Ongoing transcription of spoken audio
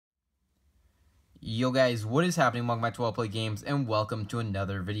Yo guys, what is happening? Welcome back to Well Played Games and welcome to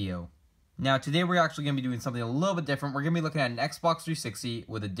another video. Now today we're actually going to be doing something a little bit different. We're going to be looking at an Xbox 360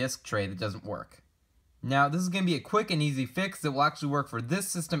 with a disc tray that doesn't work. Now this is going to be a quick and easy fix that will actually work for this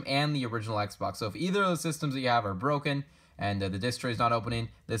system and the original Xbox. So if either of those systems that you have are broken and the disc tray is not opening,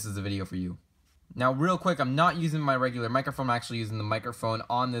 this is the video for you. Now real quick, I'm not using my regular microphone, I'm actually using the microphone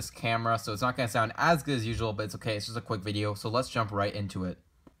on this camera, so it's not going to sound as good as usual, but it's okay, it's just a quick video, so let's jump right into it.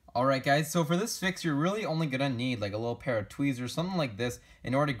 Alright guys, so for this fix you're really only going to need like a little pair of tweezers, something like this,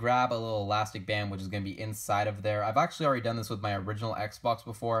 in order to grab a little elastic band which is going to be inside of there. I've actually already done this with my original Xbox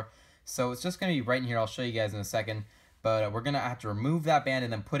before, so it's just going to be right in here. I'll show you guys in a second, but we're going to have to remove that band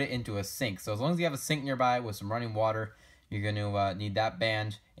and then put it into a sink. So as long as you have a sink nearby with some running water, you're going to need that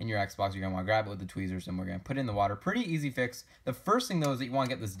band in your Xbox. You're going to want to grab it with the tweezers and we're going to put it in the water. Pretty easy fix. The first thing though is that you want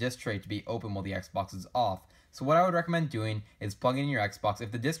to get this disc tray to be open while the Xbox is off. So what I would recommend doing is plugging in your Xbox.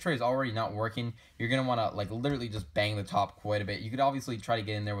 If the disc tray is already not working, you're going to want to like literally just bang the top quite a bit. You could obviously try to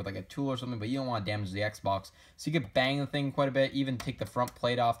get in there with like a tool or something, but you don't want to damage the Xbox. So you could bang the thing quite a bit, even take the front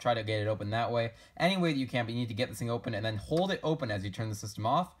plate off, try to get it open that way. Any way that you can, but you need to get this thing open and then hold it open as you turn the system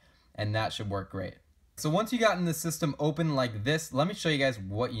off, and that should work great. So once you gotten the system open like this, let me show you guys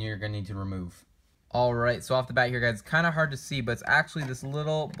what you're going to need to remove. Alright, so off the bat here guys, it's kind of hard to see, but it's actually this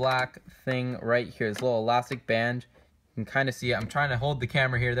little black thing right here, this little elastic band. You can kind of see it. I'm trying to hold the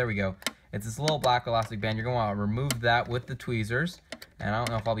camera here, there we go. It's this little black elastic band. You're going to want to remove that with the tweezers, and I don't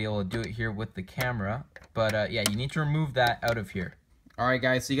know if I'll be able to do it here with the camera, but yeah, you need to remove that out of here. Alright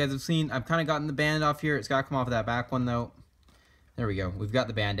guys, so you guys have seen, I've kind of gotten the band off here. It's got to come off of that back one though. There we go, we've got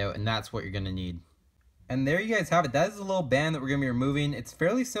the band out, and that's what you're going to need. And there you guys have it. That is the little band that we're going to be removing. It's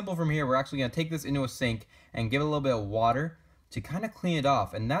fairly simple from here. We're actually going to take this into a sink and give it a little bit of water to kind of clean it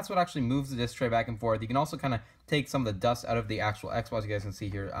off. And that's what actually moves the disc tray back and forth. You can also kind of take some of the dust out of the actual Xbox. You guys can see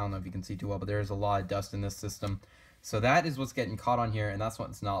here. I don't know if you can see too well, but there is a lot of dust in this system. So that is what's getting caught on here, and that's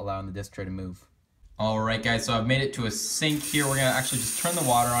what's not allowing the disc tray to move. Alright guys, so I've made it to a sink here. We're going to actually just turn the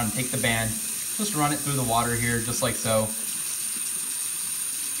water on and take the band. Just run it through the water here, just like so.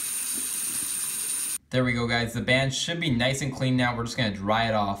 There we go guys, the band should be nice and clean now. We're just going to dry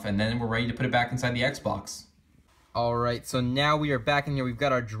it off and then we're ready to put it back inside the Xbox. Alright, so now we are back in here. We've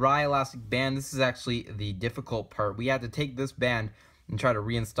got our dry elastic band. This is actually the difficult part. We had to take this band and try to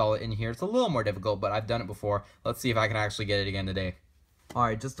reinstall it in here. It's a little more difficult, but I've done it before. Let's see if I can actually get it again today.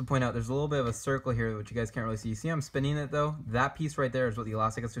 Alright, just to point out, there's a little bit of a circle here, which you guys can't really see. You see I'm spinning it though? That piece right there is what the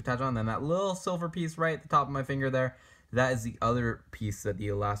elastic has to attach on. Then that little silver piece right at the top of my finger there, that is the other piece that the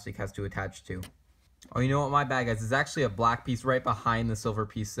elastic has to attach to. Oh, you know what, my bad guys, there's actually a black piece right behind the silver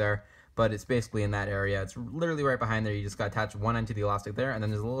piece there, but it's basically in that area. It's literally right behind there. You just got to attach one end to the elastic there, and then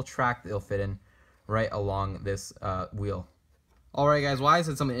there's a little track that it'll fit in right along this wheel. Alright guys, well I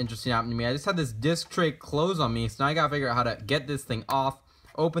said something interesting happened to me. I just had this disc tray close on me, so now I gotta figure out how to get this thing off,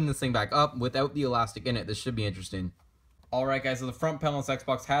 open this thing back up without the elastic in it. This should be interesting. Alright guys, so the front panel of this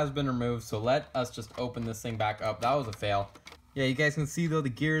Xbox has been removed, so let us just open this thing back up. That was a fail. Yeah, you guys can see though the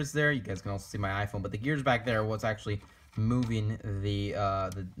gears there. You guys can also see my iPhone, but the gears back there are what's actually moving the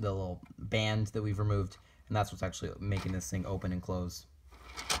little band that we've removed, and that's what's actually making this thing open and close.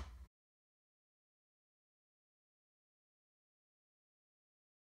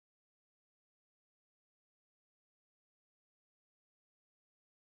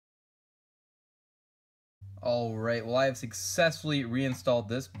 Alright, well I have successfully reinstalled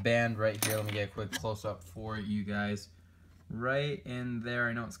this band right here. Let me get a quick close-up for you guys. Right in there.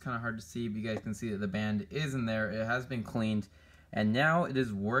 I know it's kind of hard to see, but you guys can see that the band is in there. It has been cleaned, and now it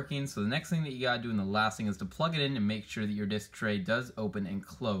is working. So the next thing that you gotta do, and the last thing, is to plug it in and make sure that your disc tray does open and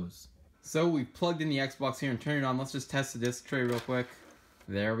close. So we've plugged in the Xbox here and turned it on. Let's just test the disc tray real quick.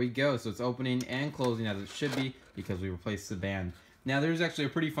 There we go. So it's opening and closing as it should be because we replaced the band. Now there's actually a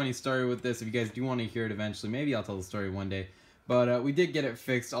pretty funny story with this. If you guys do want to hear it eventually, maybe I'll tell the story one day. But we did get it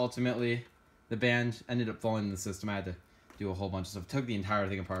fixed ultimately. The band ended up falling in the system. I had to do a whole bunch of stuff. Took the entire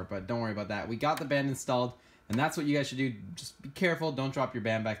thing apart, but don't worry about that. We got the band installed, and that's what you guys should do. Just be careful. Don't drop your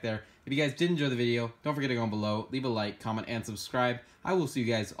band back there. If you guys did enjoy the video, don't forget to go below, leave a like, comment, and subscribe. I will see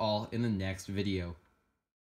you guys all in the next video.